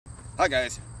Hi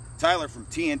guys, Tyler from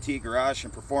T.N.T. Garage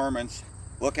and Performance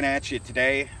looking at you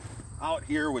today out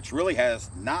here, which really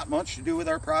has not much to do with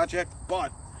our project,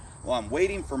 but while I'm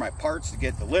waiting for my parts to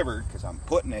get delivered because I'm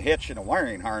putting a hitch and a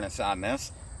wiring harness on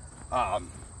this,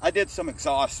 I did some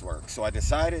exhaust work. So I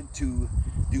decided to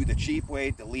do the cheap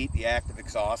way, delete the active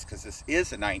exhaust, because this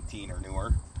is a 19 or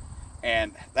newer,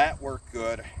 and that worked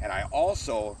good. And I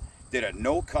also did a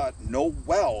no cut, no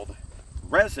weld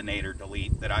resonator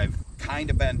delete that I've kind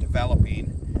of been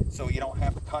developing, so you don't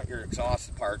have to cut your exhaust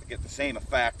apart to get the same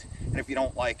effect, and if you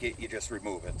don't like it, you just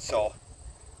remove it. So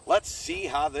let's see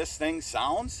how this thing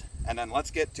sounds, and then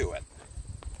let's get to it.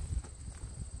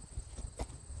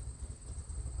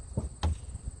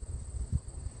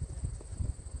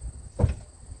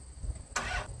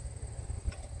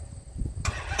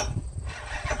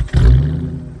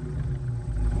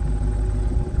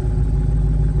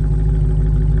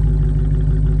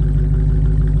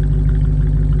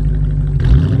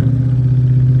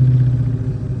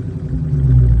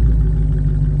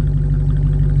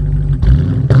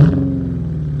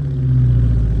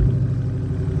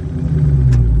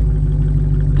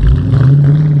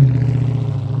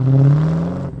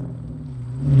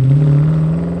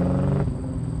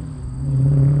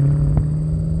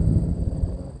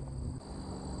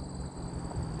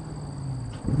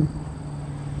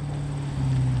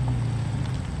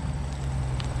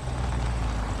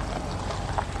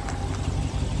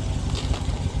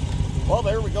 Well,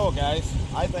 there we go, guys.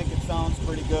 I think it sounds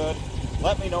pretty good.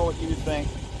 Let me know what you think.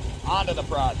 On to the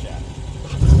project.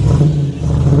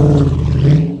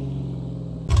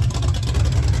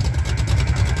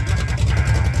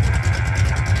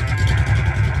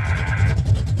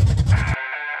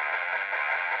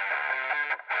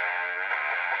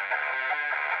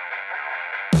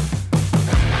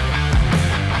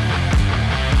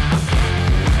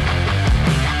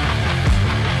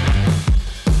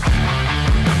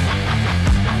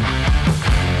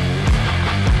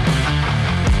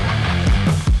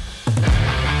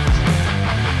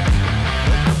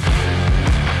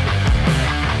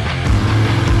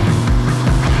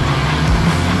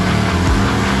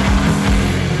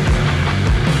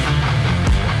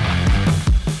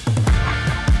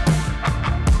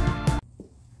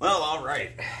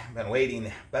 Been waiting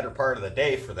the better part of the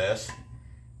day for this,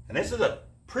 and this is a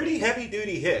pretty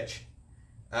heavy-duty hitch.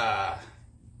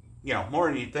 You know, more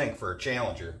than you'd think for a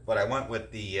Challenger, but I went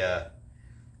with the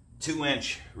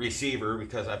 2-inch receiver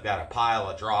because I've got a pile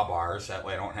of drawbars. That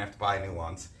way I don't have to buy new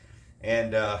ones.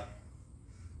 And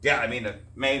yeah, I mean, the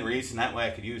main reason, that way I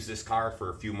could use this car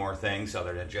for a few more things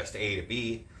other than just A to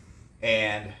B.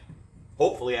 And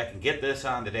hopefully I can get this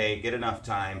on today, get enough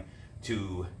time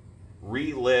to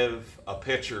relive a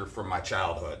picture from my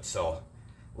childhood. So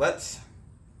let's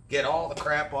get all the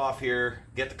crap off here,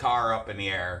 get the car up in the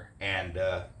air, and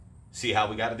see how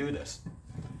we got to do this.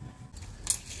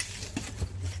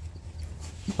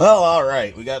 Well, all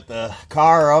right, we got the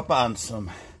car up on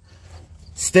some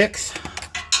sticks.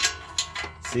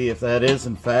 See if that is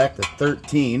in fact a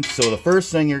 13. So the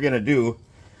first thing you're going to do,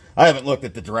 I haven't looked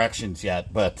at the directions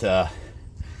yet, but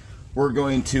we're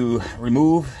going to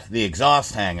remove the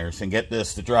exhaust hangers and get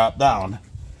this to drop down.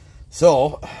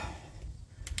 So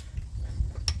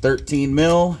 13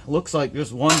 mil, looks like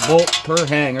just one bolt per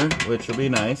hanger, which will be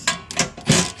nice.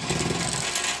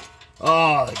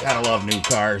 Oh, I gotta love new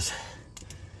cars.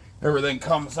 Everything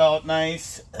comes out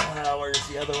nice. Where's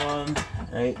the other one?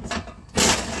 Right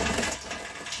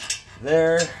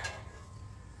there.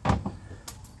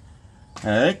 I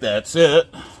think that's it.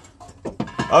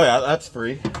 Oh yeah, that's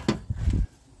free.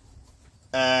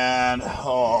 And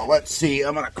oh, let's see,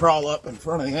 I'm gonna crawl up in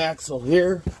front of the axle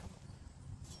here,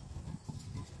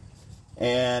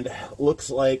 and looks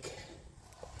like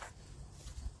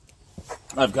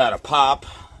I've got to pop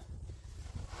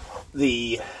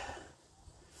the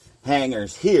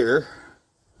hangers here,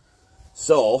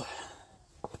 so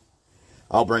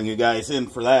I'll bring you guys in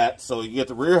for that. So you get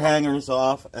the rear hangers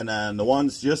off, and then the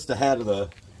ones just ahead of the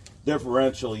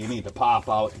differential you need to pop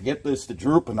out to get this to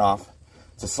droop enough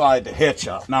to slide the hitch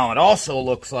up. Now it also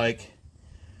looks like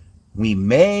we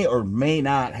may or may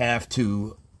not have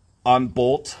to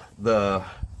unbolt the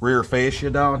rear fascia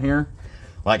down here.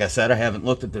 Like I said, I haven't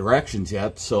looked at directions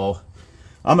yet, so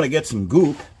I'm going to get some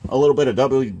goop, a little bit of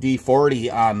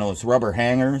WD-40 on those rubber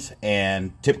hangers,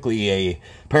 and typically a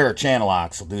pair of channel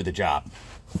locks will do the job.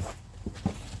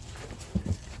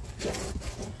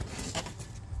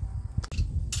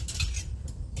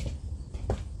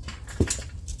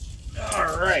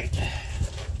 Alright,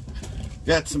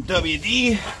 got some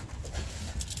WD.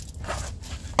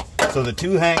 So the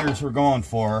two hangers we're going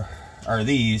for are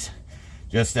these,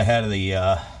 just ahead of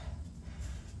the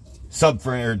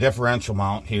subframe or differential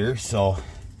mount here, so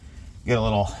get a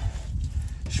little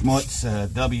schmutz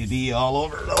WD all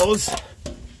over those.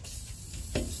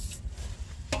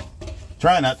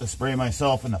 Try not to spray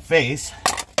myself in the face.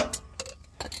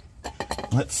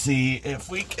 Let's see if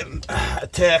we can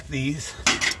attack these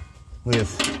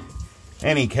with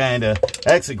any kind of...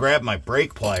 I actually grabbed my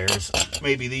brake pliers.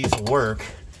 Maybe these will work.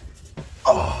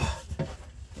 Oh,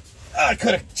 I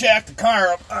could have jacked the car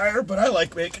up higher, but I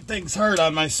like making things hard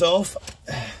on myself.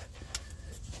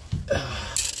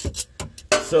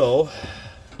 So,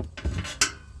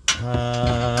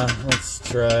 let's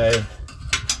try...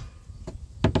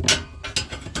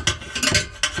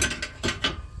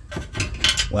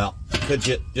 Well, could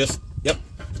you just... Yep,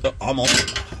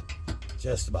 almost.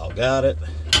 Just about got it.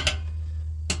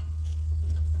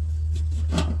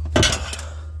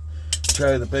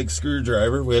 Try the big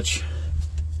screwdriver, which...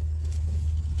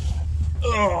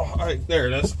 Oh, there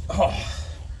it is. Oh.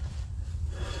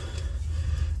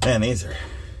 Man, these are...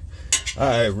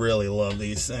 I really love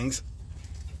these things.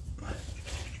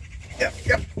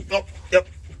 Yep. Oh, yep.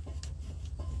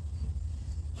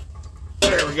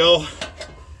 There we go.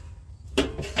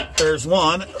 There's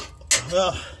one.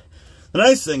 Well, the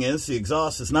nice thing is the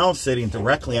exhaust is now sitting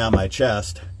directly on my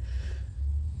chest,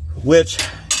 which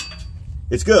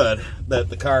it's good that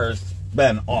the car has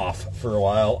been off for a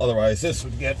while. Otherwise, this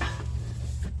would get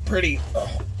pretty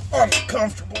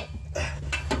uncomfortable.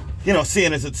 You know,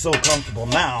 seeing as it's so comfortable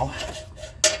now.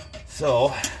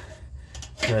 So,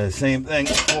 try the same thing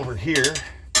over here.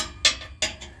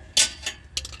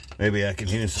 Maybe I can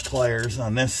use the pliers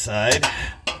on this side.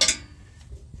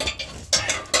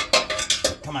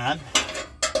 Come on.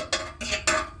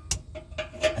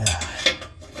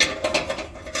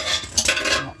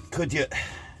 Could you...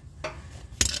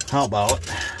 How about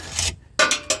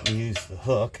use the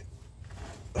hook?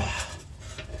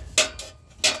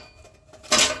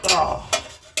 Oh.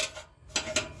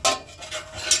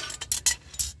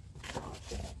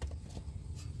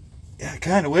 Yeah, I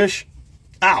kind of wish...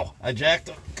 Ow! I jacked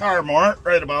the car more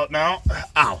right about now.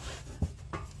 Ow!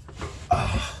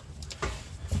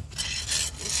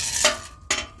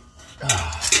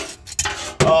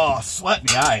 Oh, sweat in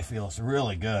the eye feels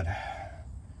really good.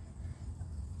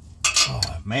 Oh,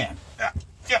 man.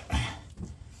 Yeah.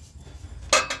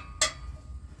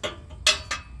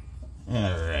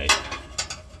 All right.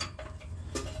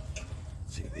 Let's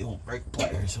see if the old brake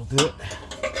pliers will do it.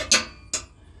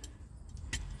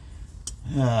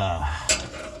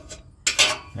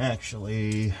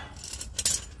 Actually...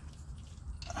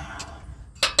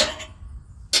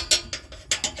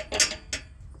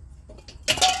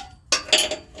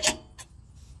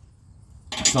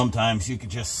 Sometimes you could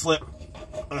just slip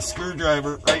a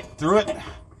screwdriver right through it,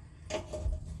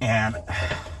 and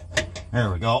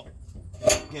there we go.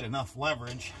 Get enough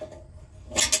leverage,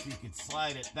 you could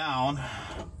slide it down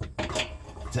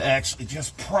to actually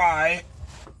just pry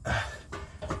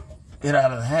it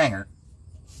out of the hanger.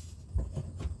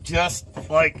 Just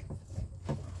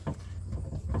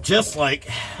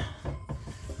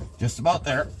about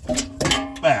there.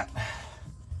 That.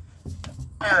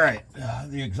 All right,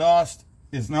 the exhaust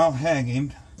is now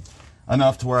hanging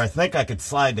enough to where I think I could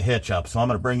slide the hitch up. So I'm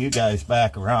going to bring you guys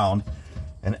back around,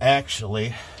 and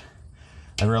actually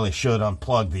I really should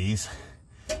unplug these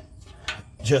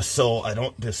just so I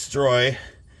don't destroy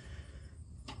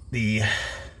the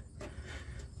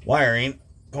wiring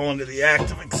going to the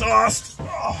active exhaust.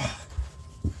 Oh.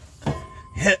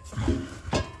 Hit.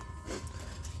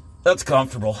 That's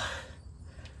comfortable.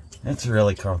 That's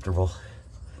really comfortable.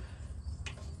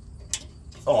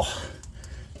 Oh.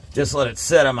 Just let it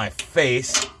sit on my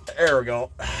face. There we go.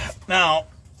 Now,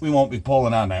 we won't be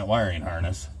pulling on that wiring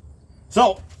harness.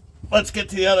 So, let's get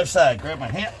to the other side. Grab my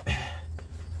hand.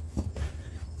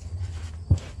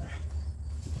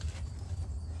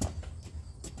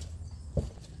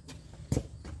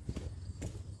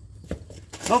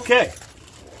 Okay.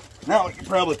 Now we can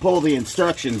probably pull the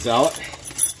instructions out.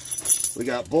 We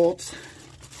got bolts.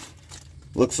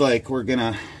 Looks like we're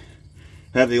gonna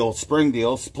have the old spring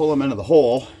deals. Pull them into the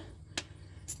hole.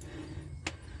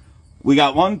 We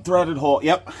got one threaded hole.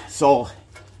 Yep. So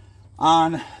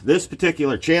on this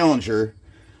particular Challenger,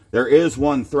 there is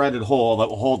one threaded hole that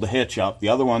will hold the hitch up. The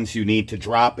other ones you need to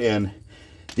drop in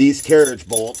these carriage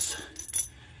bolts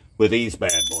with these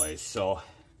bad boys. So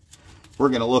we're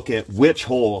going to look at which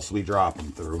holes we drop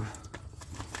them through.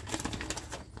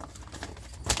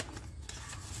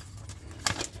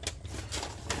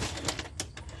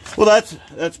 Well,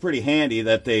 that's pretty handy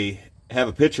that they have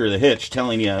a picture of the hitch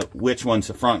telling you which one's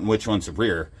the front and which one's the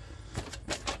rear.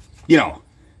 You know,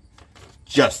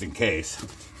 just in case.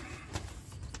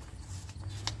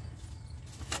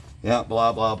 Yeah,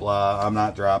 blah, blah, blah. I'm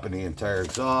not dropping the entire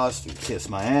exhaust. You kiss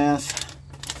my ass.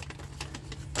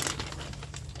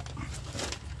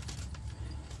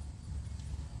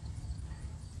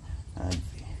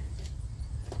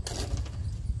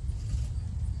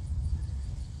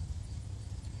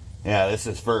 Yeah, this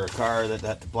is for a car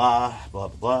that blah, blah,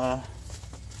 blah.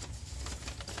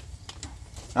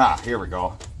 Ah, here we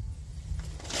go.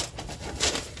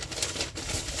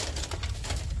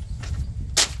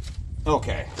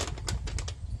 Okay.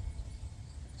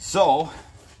 So,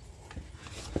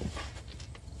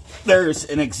 there's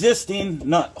an existing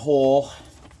nut hole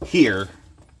here.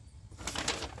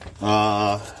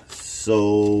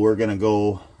 So we're gonna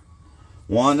go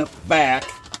one back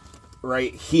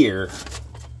right here.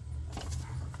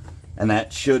 And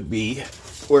that should be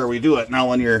where we do it. Now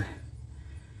when you're,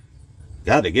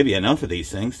 God, they give you enough of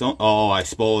these things, don't, oh, I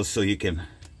suppose so you can,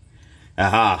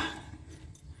 aha.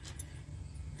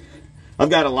 I've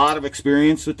got a lot of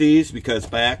experience with these because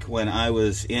back when I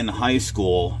was in high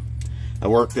school, I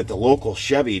worked at the local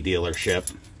Chevy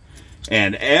dealership,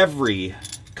 and every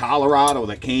Colorado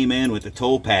that came in with the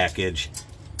tow package,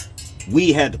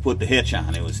 we had to put the hitch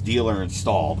on. It was dealer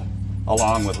installed,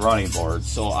 along with running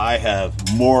boards. So I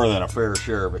have more than a fair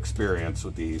share of experience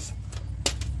with these.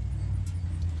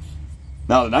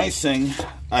 Now the nice thing,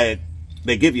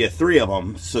 they give you 3 of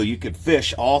them, so you could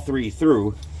fish all 3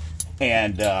 through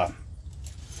and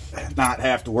not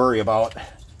have to worry about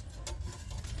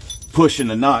pushing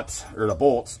the nuts or the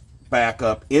bolts back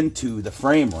up into the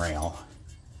frame rail.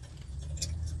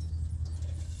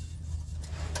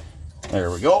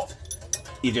 There we go.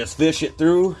 You just fish it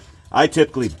through. I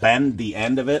typically bend the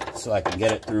end of it so I can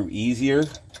get it through easier.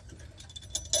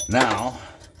 Now,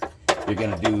 you're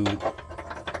going to do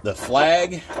the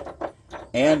flag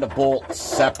and the bolt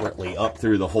separately up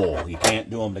through the hole. You can't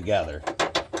do them together.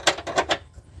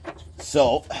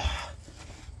 So,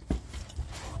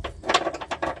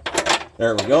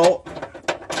 there we go.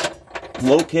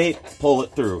 Locate, pull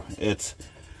it through.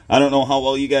 I don't know how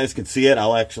well you guys can see it.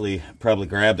 I'll actually probably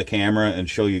grab the camera and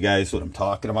show you guys what I'm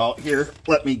talking about here.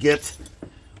 Let me get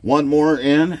one more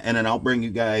in, and then I'll bring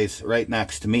you guys right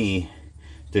next to me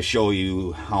to show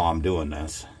you how I'm doing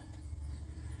this.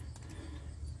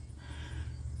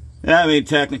 I mean,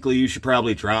 technically you should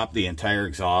probably drop the entire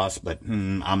exhaust, but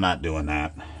I'm not doing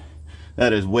that.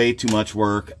 That is way too much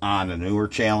work on a newer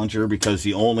Challenger, because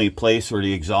the only place where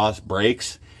the exhaust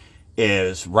breaks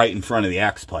is right in front of the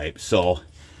X-pipe. So,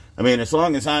 I mean, as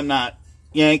long as I'm not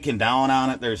yanking down on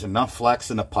it, there's enough flex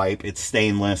in the pipe. It's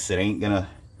stainless. It ain't gonna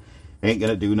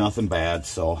do nothing bad.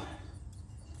 So,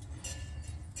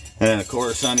 and of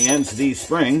course, on the ends of these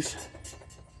springs,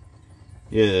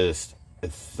 just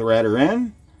thread her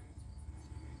in.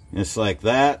 Just like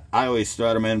that. I always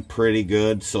thread them in pretty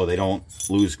good so they don't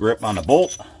lose grip on the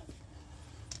bolt.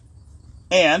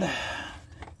 And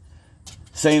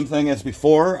same thing as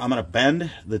before, I'm going to bend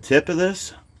the tip of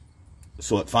this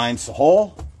so it finds the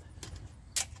hole.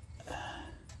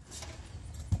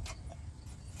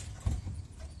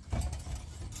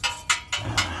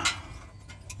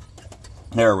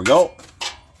 There we go.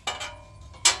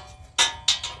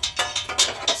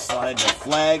 Slide the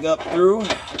flag up through,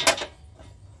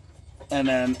 and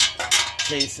then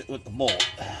chase it with the bolt.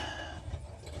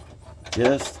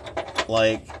 Just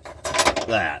like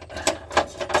that.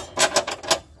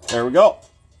 There we go.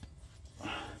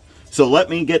 So let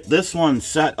me get this one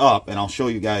set up, and I'll show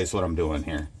you guys what I'm doing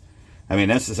here. I mean,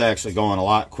 this is actually going a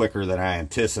lot quicker than I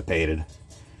anticipated.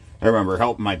 I remember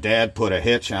helping my dad put a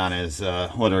hitch on his,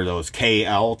 what are those,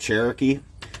 KL Cherokee?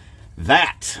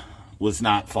 That was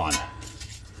not fun.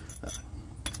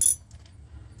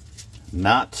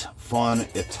 Not fun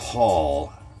at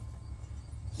all.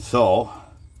 So,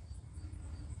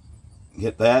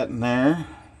 get that in there.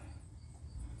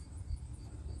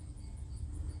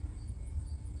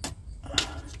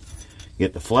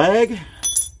 Get the flag.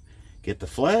 Get the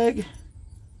flag.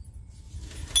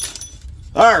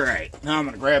 Alright, now I'm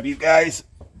going to grab you guys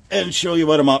and show you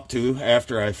what I'm up to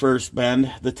after I first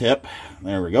bend the tip.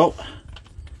 There we go.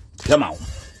 Come on.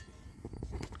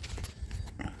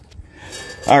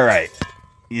 Alright,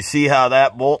 you see how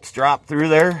that bolt's dropped through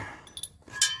there?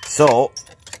 So,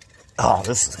 oh,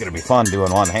 this is going to be fun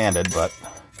doing one-handed, but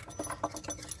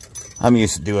I'm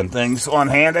used to doing things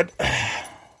one-handed.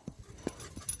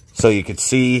 So you can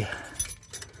see,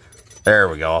 there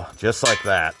we go, just like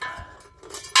that.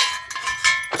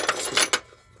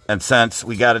 And since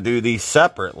we got to do these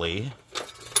separately,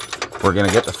 we're going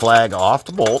to get the flag off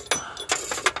the bolt,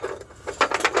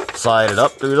 slide it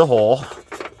up through the hole,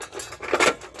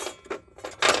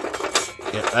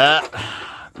 get that.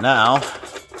 Now,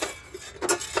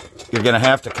 you're going to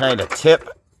have to kind of tip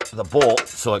the bolt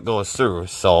so it goes through.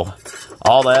 So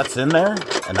all that's in there,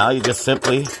 and now you just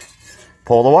simply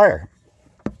pull the wire.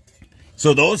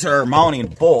 So those are mounting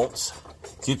bolts.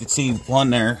 So you can see one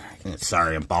there.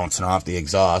 Sorry, I'm bouncing off the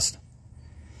exhaust.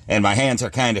 And my hands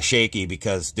are kind of shaky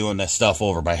because doing this stuff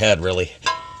over my head, really.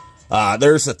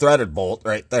 There's a threaded bolt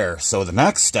right there. So the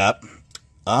next step,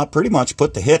 pretty much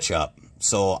put the hitch up.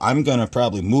 So I'm going to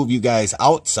probably move you guys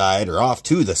outside or off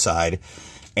to the side,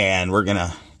 and we're going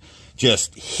to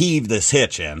just heave this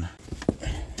hitch in.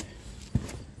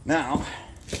 Now,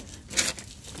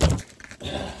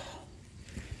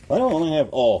 I don't only have,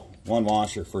 one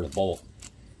washer for the bolt.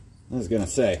 I was going to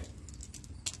say.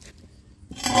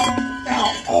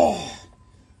 Now,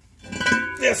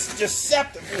 this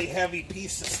deceptively heavy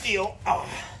piece of steel,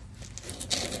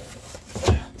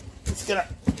 it's gonna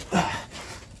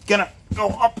go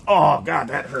up. Oh God,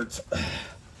 that hurts. So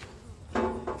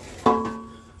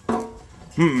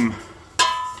we're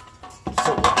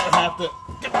gonna have to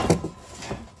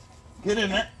get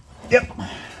in there. Yep.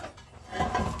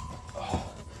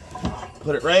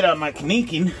 Put it right on my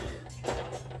kneeking.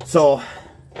 So,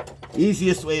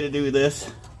 easiest way to do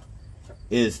this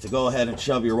is to go ahead and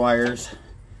shove your wires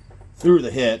through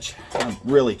the hitch. I'm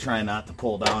really trying not to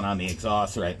pull down on the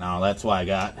exhaust right now. That's why I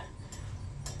got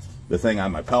the thing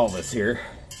on my pelvis here.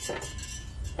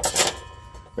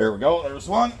 There we go. There's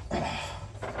one.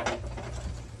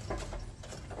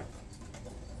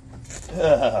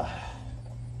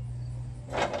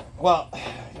 Well,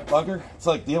 bugger, it's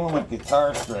like dealing with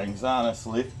guitar strings,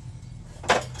 honestly.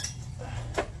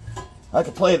 I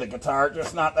can play the guitar,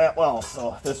 just not that well,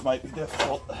 so this might be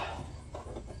difficult.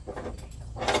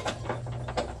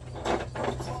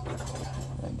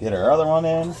 And get our other one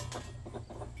in.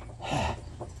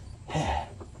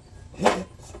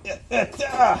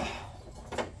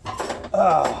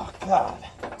 Oh, God.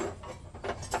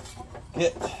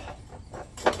 Get,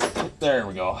 there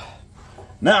we go.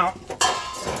 Now,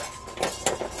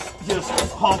 just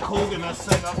Hulk Hogan this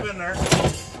thing up in there.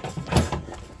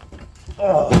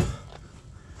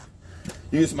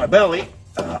 Use my belly.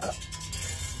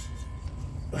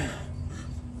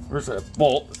 Where's that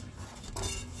bolt?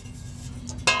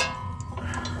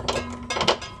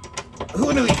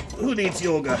 Who needs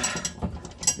yoga?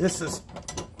 This is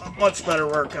a much better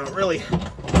workout. Really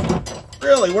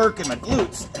working the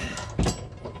glutes.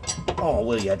 Oh,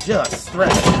 will you just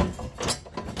stretch?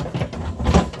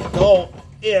 Go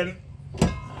in.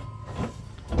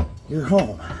 You're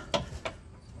home.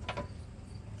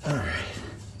 All right.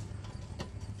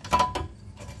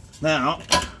 Now,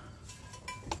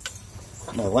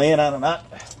 am I laying on a nut?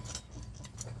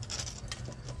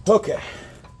 Okay.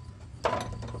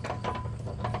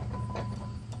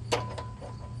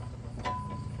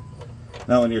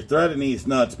 Now, when you're threading these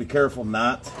nuts, be careful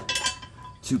not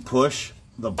to push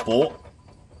the bolt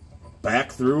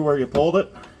back through where you pulled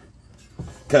it,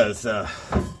 because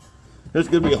there's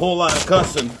going to be a whole lot of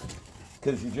cussing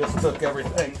because you just took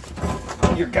everything,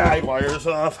 your guide wires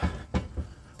off.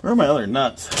 Where are my other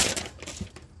nuts?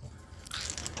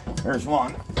 There's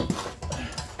one.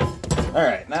 All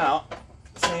right, now,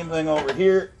 same thing over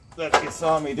here that you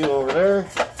saw me do over there,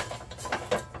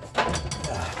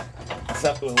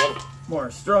 except with a little more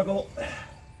struggle.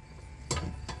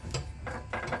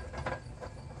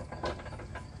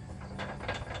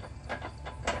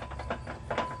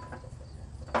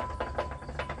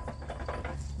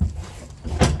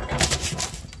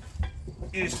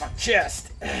 Use my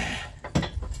chest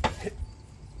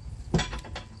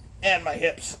and my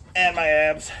hips and my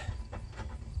abs,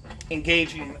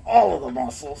 engaging all of the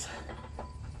muscles.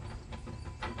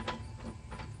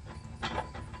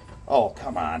 Oh,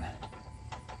 come on.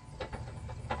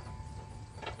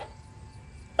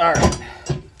 All right.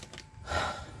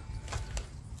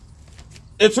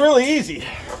 It's really easy.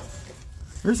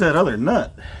 Where's that other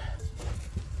nut?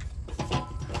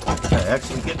 I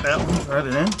actually get that one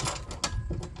threaded in.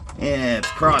 And it's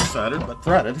cross-threaded, but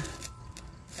threaded.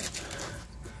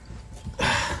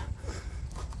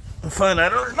 Find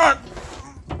that other nut.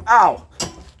 Ow!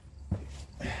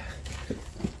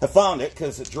 I found it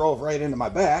because it drove right into my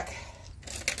back.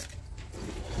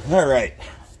 All right,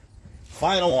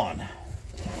 final one.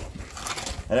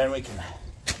 And then we can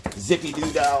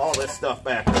zippy-doo-dah all this stuff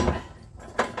back.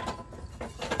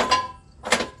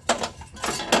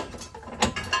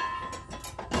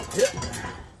 Yep.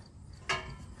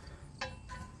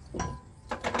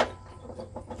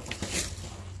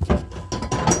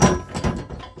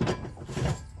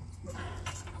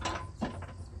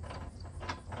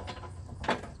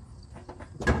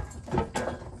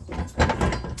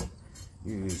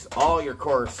 Use all your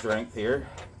core strength here.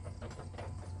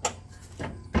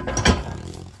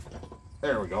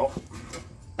 There we go.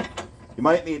 You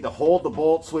might need to hold the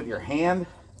bolts with your hand.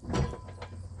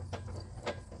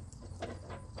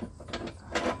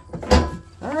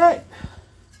 All right.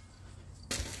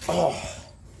 Oh.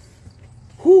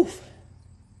 Whew.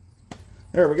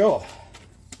 There we go.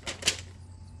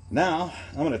 Now,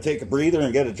 I'm going to take a breather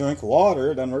and get a drink of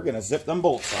water, then we're going to zip them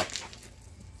bolts up.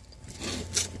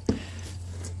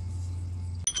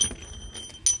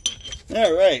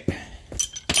 All right.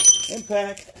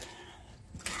 Impact.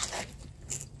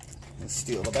 Let's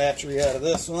steal the battery out of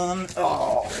this one.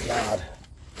 Oh, God.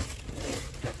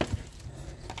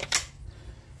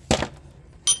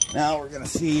 Now we're going to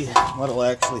see what'll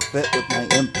actually fit with my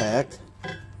impact.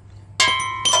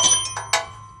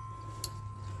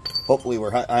 Hopefully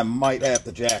I might have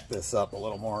to jack this up a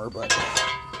little more, but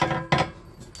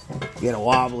get a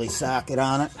wobbly socket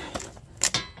on it.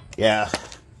 Yeah,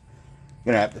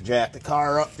 gonna have to jack the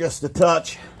car up just a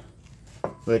touch,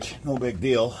 which no big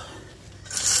deal.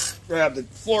 Grab the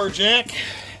floor jack,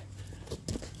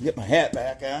 get my hat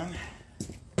back on.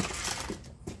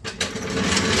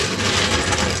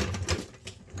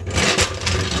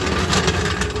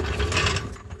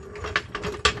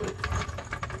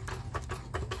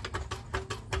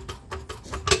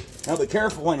 Now be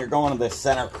careful when you're going to the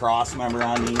center cross member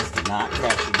on these to not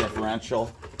catch the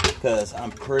differential, because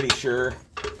I'm pretty sure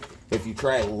if you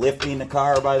try lifting the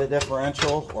car by the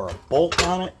differential or a bolt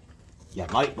on it, you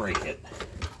might break it.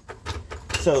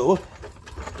 So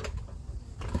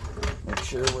make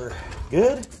sure we're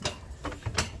good.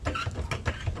 Get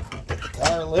the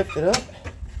car lifted up.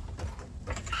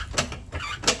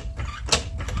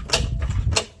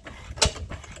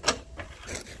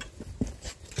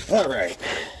 All right.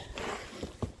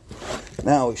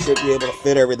 Now we should be able to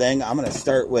fit everything. I'm going to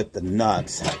start with the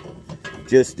nuts,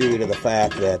 just due to the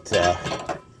fact that,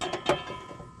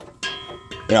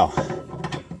 you know,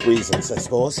 reasons, I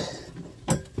suppose.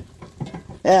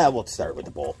 Yeah, we'll start with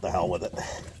the bolt. The hell with it.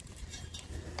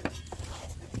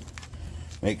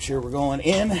 Make sure we're going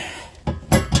in.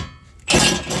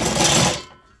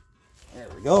 There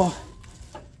we go.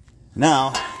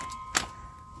 Now,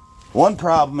 one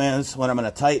problem is when I'm going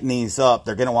to tighten these up,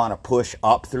 they're going to want to push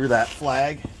up through that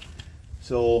flag.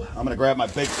 So I'm going to grab my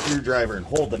big screwdriver and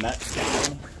hold the nuts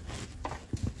down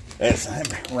as I'm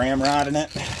ramrodding it.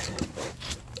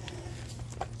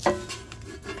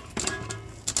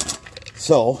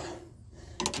 So,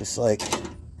 just like,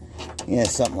 yeah,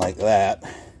 something like that.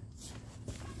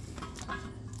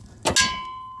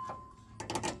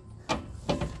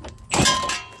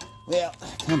 Well,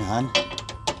 come on.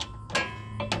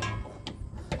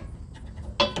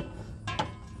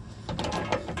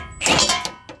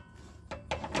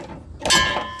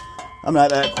 I'm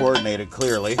not that coordinated,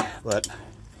 clearly, but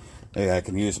maybe I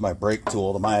can use my brake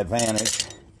tool to my advantage.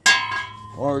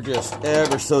 Or just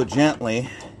ever so gently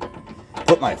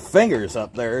put my fingers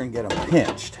up there and get them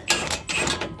pinched.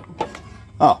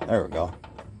 Oh, there we go.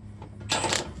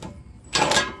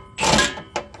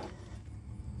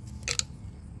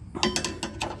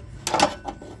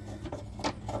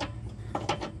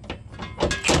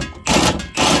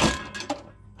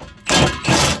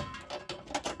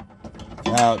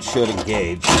 Now it should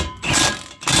engage.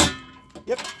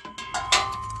 Yep.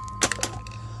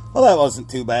 Well, that wasn't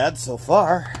too bad so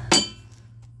far.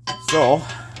 So,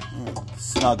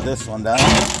 snug this one down.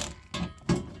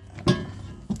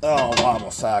 Oh,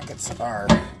 wobble sockets are.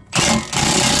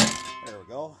 There we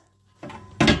go.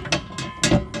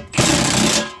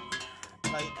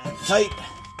 Tight and tight.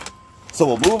 So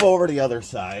we'll move over to the other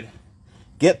side,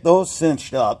 get those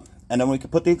cinched up, and then we can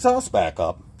put the exhaust back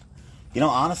up. You know,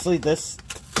 honestly, this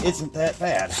isn't that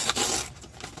bad.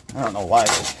 I don't know why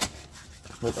I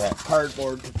put that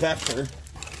cardboard protector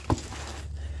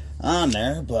on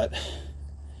there, but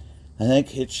I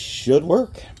think it should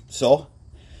work. So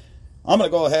I'm going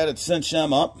to go ahead and cinch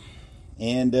them up,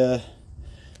 and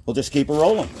we'll just keep it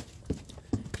rolling.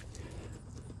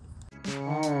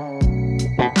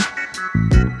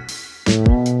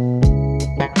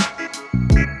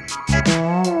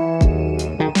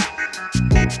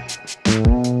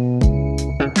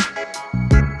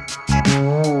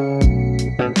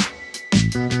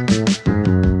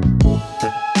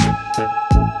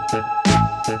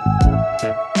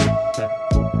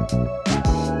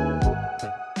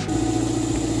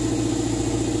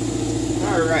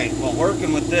 Alright, well,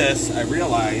 working with this, I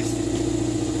realized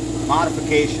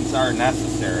modifications are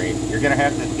necessary. You're going to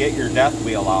have to get your death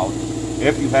wheel out.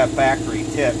 If you have factory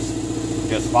tips,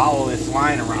 just follow this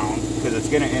line around because it's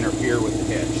going to interfere with the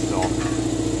hitch. So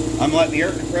I'm letting the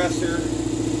air compressor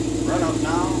run up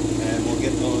now, and we'll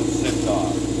get those zipped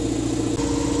off.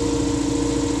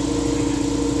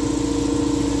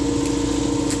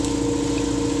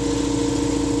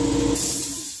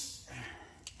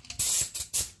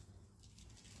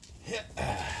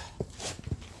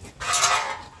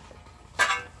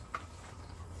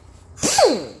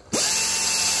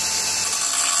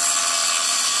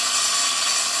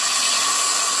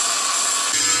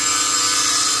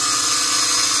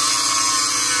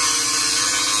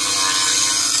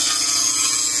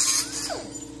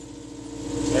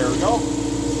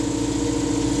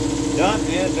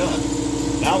 and done.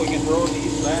 Now we can throw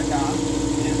these back on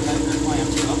and tighten our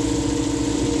clamps up. We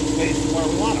can space them where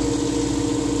we want them.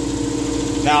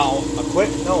 Now, a quick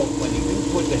note, when you do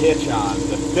put the hitch on,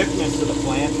 the thickness of the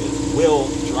flanges will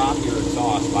drop your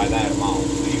exhaust by that amount.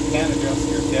 So you can adjust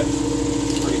your tips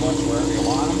pretty much wherever you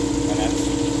want them, and that's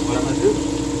what I'm going to do.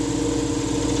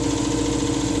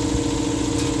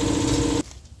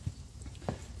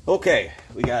 Okay,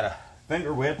 we got a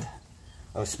finger width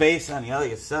of space on the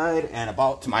other side and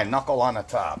about to my knuckle on the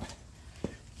top.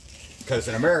 Because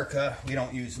in America, we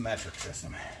don't use the metric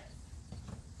system.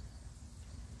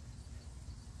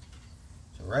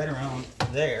 So right around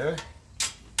there.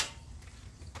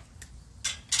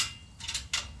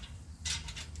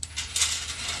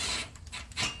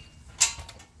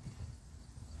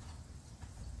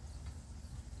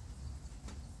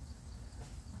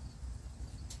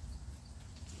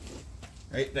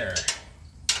 Right there.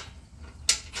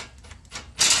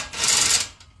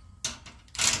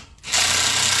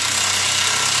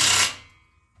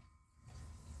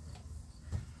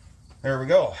 There we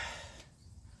go.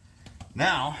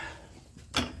 Now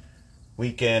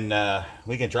we can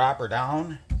drop her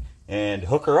down and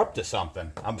hook her up to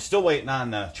something. I'm still waiting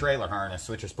on the trailer harness,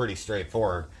 which is pretty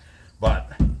straightforward,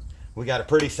 but we got a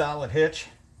pretty solid hitch.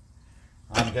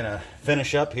 I'm gonna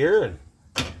finish up here and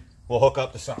we'll hook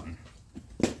up to something.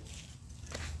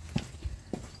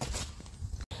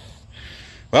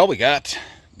 Well, we got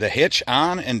the hitch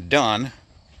on and done.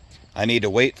 I need to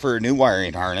wait for a new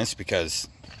wiring harness because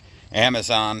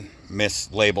Amazon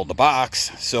mislabeled the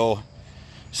box. So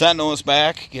send those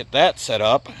back, get that set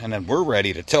up, and then we're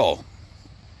ready to tow.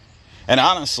 And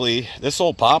honestly, this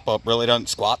old pop-up really doesn't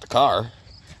squat the car.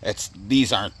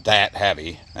 These aren't that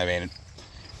heavy. I mean,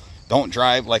 don't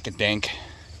drive like a dink.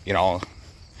 You know,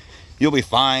 you'll be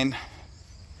fine.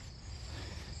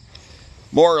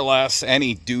 More or less,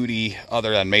 any duty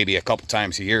other than maybe a couple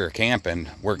times a year camping,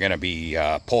 we're going to be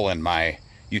pulling my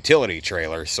utility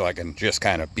trailer so I can just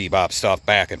kind of bebop stuff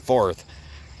back and forth.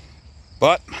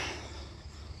 But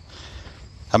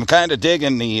I'm kind of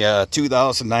digging the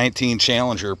 2019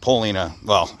 Challenger pulling a,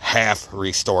 well, half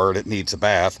restored, it needs a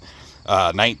bath,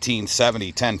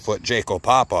 1970 10-foot Jayco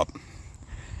pop-up.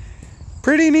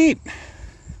 Pretty neat.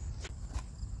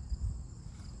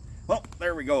 Well,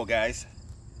 there we go, guys.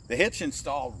 The hitch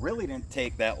install really didn't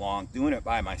take that long, doing it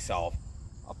by myself.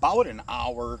 About an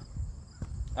hour,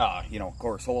 you know, of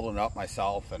course, holding it up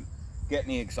myself and getting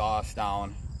the exhaust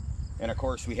down. And of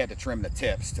course, we had to trim the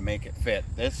tips to make it fit.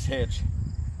 This hitch,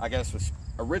 I guess, was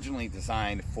originally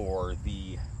designed for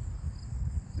the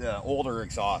older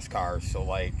exhaust cars. So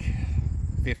like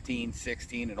 15,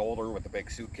 16 and older with the big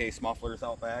suitcase mufflers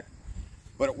out back.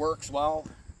 But it works well.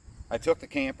 I took the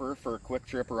camper for a quick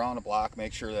trip around the block,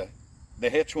 make sure that the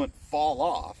hitch wouldn't fall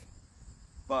off.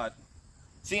 But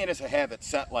seeing as I have it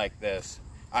set like this,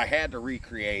 I had to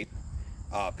recreate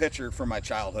a picture from my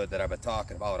childhood that I've been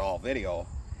talking about all video.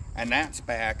 And that's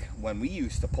back when we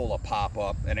used to pull a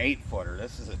pop-up, an 8-footer.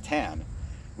 This is a 10.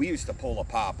 We used to pull a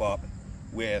pop-up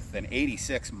with an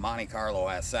 86 Monte Carlo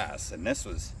SS. And this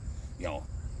was, you know,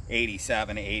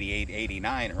 87, 88,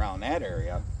 89, around that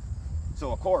area.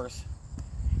 So of course,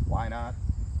 why not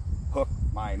hook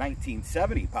my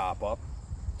 1970 pop-up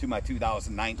to my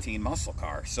 2019 muscle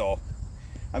car? So,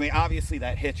 I mean, obviously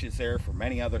that hitch is there for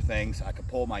many other things. I could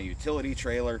pull my utility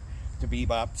trailer to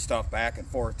bebop stuff back and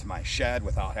forth to my shed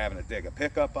without having to dig a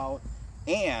pickup out.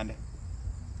 And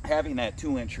having that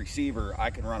 2-inch receiver, I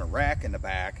can run a rack in the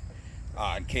back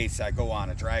in case I go on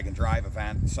a drag and drive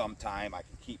event sometime. I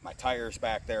can keep my tires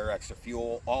back there, extra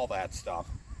fuel, all that stuff.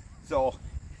 So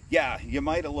yeah, you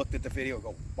might have looked at the video and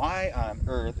go, why on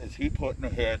earth is he putting a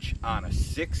hitch on a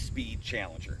 6-speed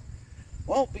Challenger?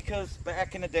 Well, because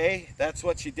back in the day, that's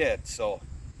what you did. So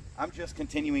I'm just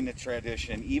continuing the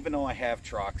tradition. Even though I have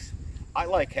trucks, I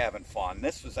like having fun.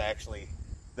 This was actually,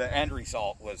 the end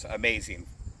result was amazing.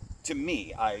 To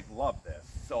me, I love this.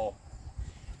 So,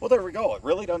 well, there we go. It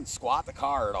really doesn't squat the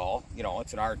car at all. You know,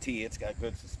 it's an RT. It's got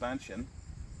good suspension.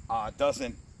 It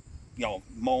doesn't, you know,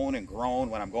 moan and groan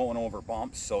when I'm going over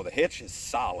bumps. So the hitch is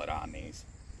solid on these.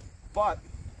 But,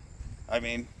 I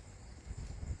mean,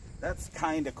 that's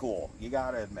kind of cool. You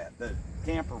got to admit, the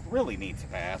camper really needs a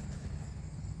bath.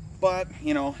 But,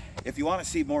 you know, if you want to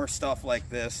see more stuff like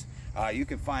this, you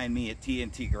can find me at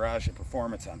T.N.T. Garage and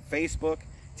Performance on Facebook,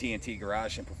 T.N.T.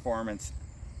 Garage and Performance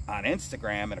on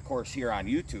Instagram, and of course here on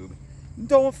YouTube.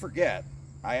 Don't forget,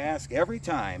 I ask every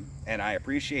time, and I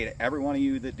appreciate every one of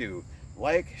you that do,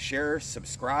 like, share,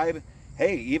 subscribe,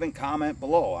 hey, even comment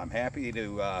below. I'm happy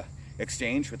to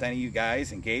exchange with any of you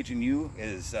guys. Engaging you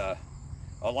is a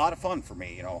lot of fun for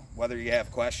me, you know, whether you have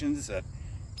questions that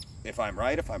if I'm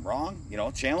right, if I'm wrong, you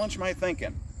know, challenge my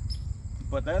thinking.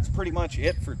 But that's pretty much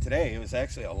it for today. It was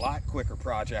actually a lot quicker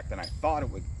project than I thought it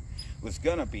was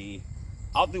gonna be.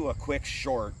 I'll do a quick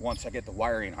short once I get the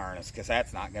wiring harness, because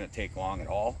that's not gonna take long at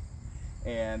all.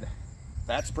 And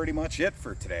that's pretty much it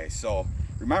for today. So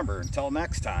remember, until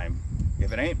next time,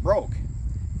 if it ain't broke,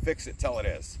 fix it till it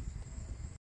is.